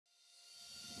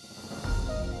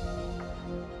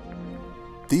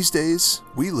These days,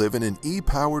 we live in an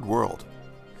e-powered world,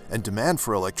 and demand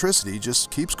for electricity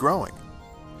just keeps growing.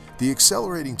 The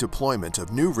accelerating deployment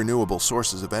of new renewable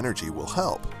sources of energy will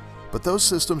help, but those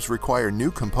systems require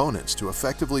new components to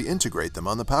effectively integrate them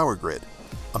on the power grid.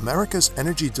 America's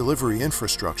energy delivery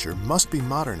infrastructure must be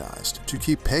modernized to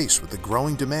keep pace with the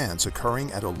growing demands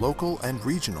occurring at a local and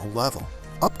regional level.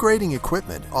 Upgrading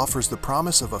equipment offers the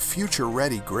promise of a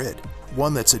future-ready grid,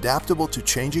 one that's adaptable to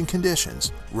changing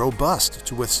conditions, robust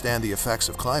to withstand the effects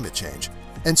of climate change,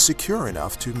 and secure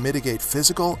enough to mitigate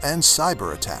physical and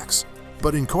cyber attacks.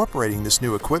 But incorporating this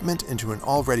new equipment into an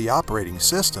already operating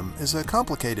system is a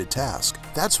complicated task.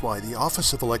 That's why the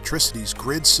Office of Electricity's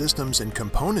Grid Systems and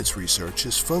Components research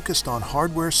is focused on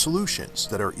hardware solutions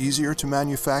that are easier to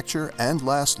manufacture and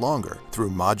last longer through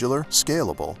modular,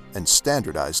 scalable, and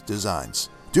standardized designs.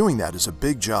 Doing that is a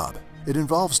big job. It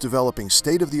involves developing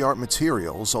state-of-the-art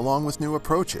materials along with new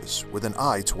approaches with an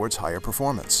eye towards higher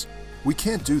performance. We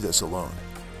can't do this alone.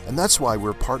 And that's why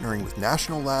we're partnering with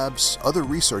national labs, other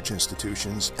research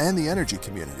institutions, and the energy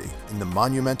community in the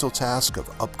monumental task of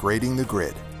upgrading the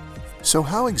grid. So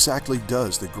how exactly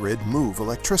does the grid move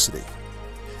electricity?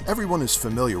 Everyone is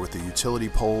familiar with the utility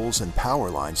poles and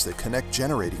power lines that connect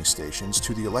generating stations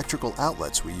to the electrical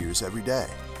outlets we use every day.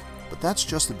 But that's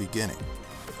just the beginning.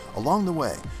 Along the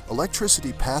way,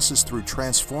 electricity passes through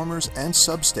transformers and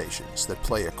substations that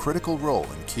play a critical role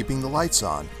in keeping the lights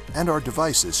on and our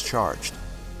devices charged.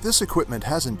 This equipment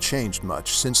hasn't changed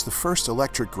much since the first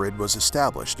electric grid was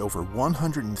established over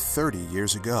 130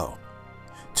 years ago.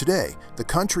 Today, the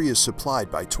country is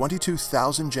supplied by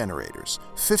 22,000 generators,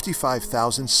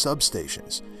 55,000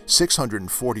 substations,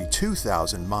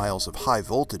 642,000 miles of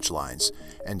high-voltage lines,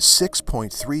 and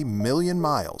 6.3 million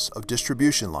miles of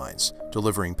distribution lines,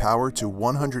 delivering power to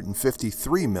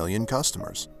 153 million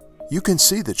customers. You can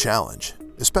see the challenge,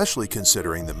 especially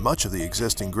considering that much of the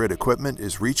existing grid equipment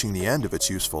is reaching the end of its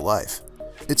useful life.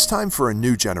 It's time for a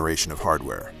new generation of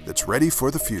hardware that's ready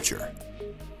for the future.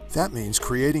 That means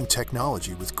creating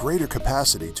technology with greater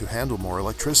capacity to handle more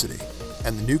electricity,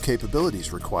 and the new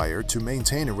capabilities required to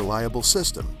maintain a reliable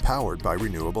system powered by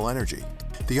renewable energy.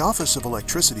 The Office of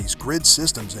Electricity's Grid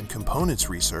Systems and Components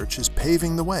research is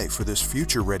paving the way for this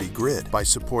future-ready grid by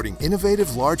supporting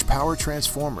innovative large power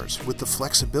transformers with the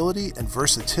flexibility and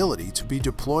versatility to be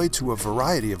deployed to a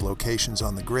variety of locations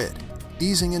on the grid,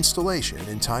 easing installation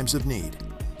in times of need.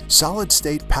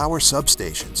 Solid-state power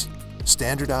substations,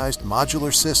 standardized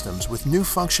modular systems with new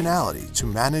functionality to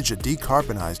manage a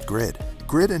decarbonized grid.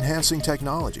 Grid-enhancing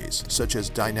technologies such as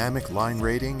dynamic line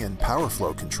rating and power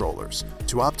flow controllers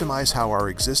to optimize how our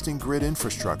existing grid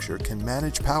infrastructure can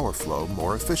manage power flow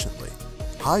more efficiently.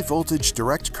 High-voltage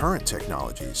direct current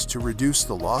technologies to reduce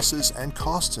the losses and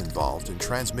costs involved in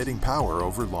transmitting power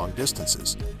over long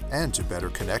distances and to better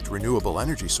connect renewable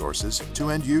energy sources to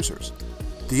end users.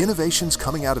 The innovations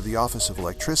coming out of the Office of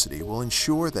Electricity will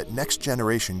ensure that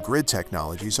next-generation grid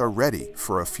technologies are ready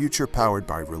for a future powered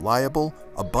by reliable,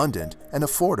 abundant, and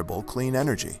affordable clean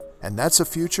energy. And that's a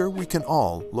future we can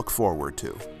all look forward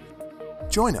to.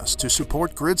 Join us to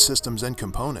support grid systems and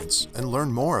components and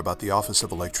learn more about the Office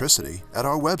of Electricity at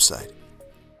our website,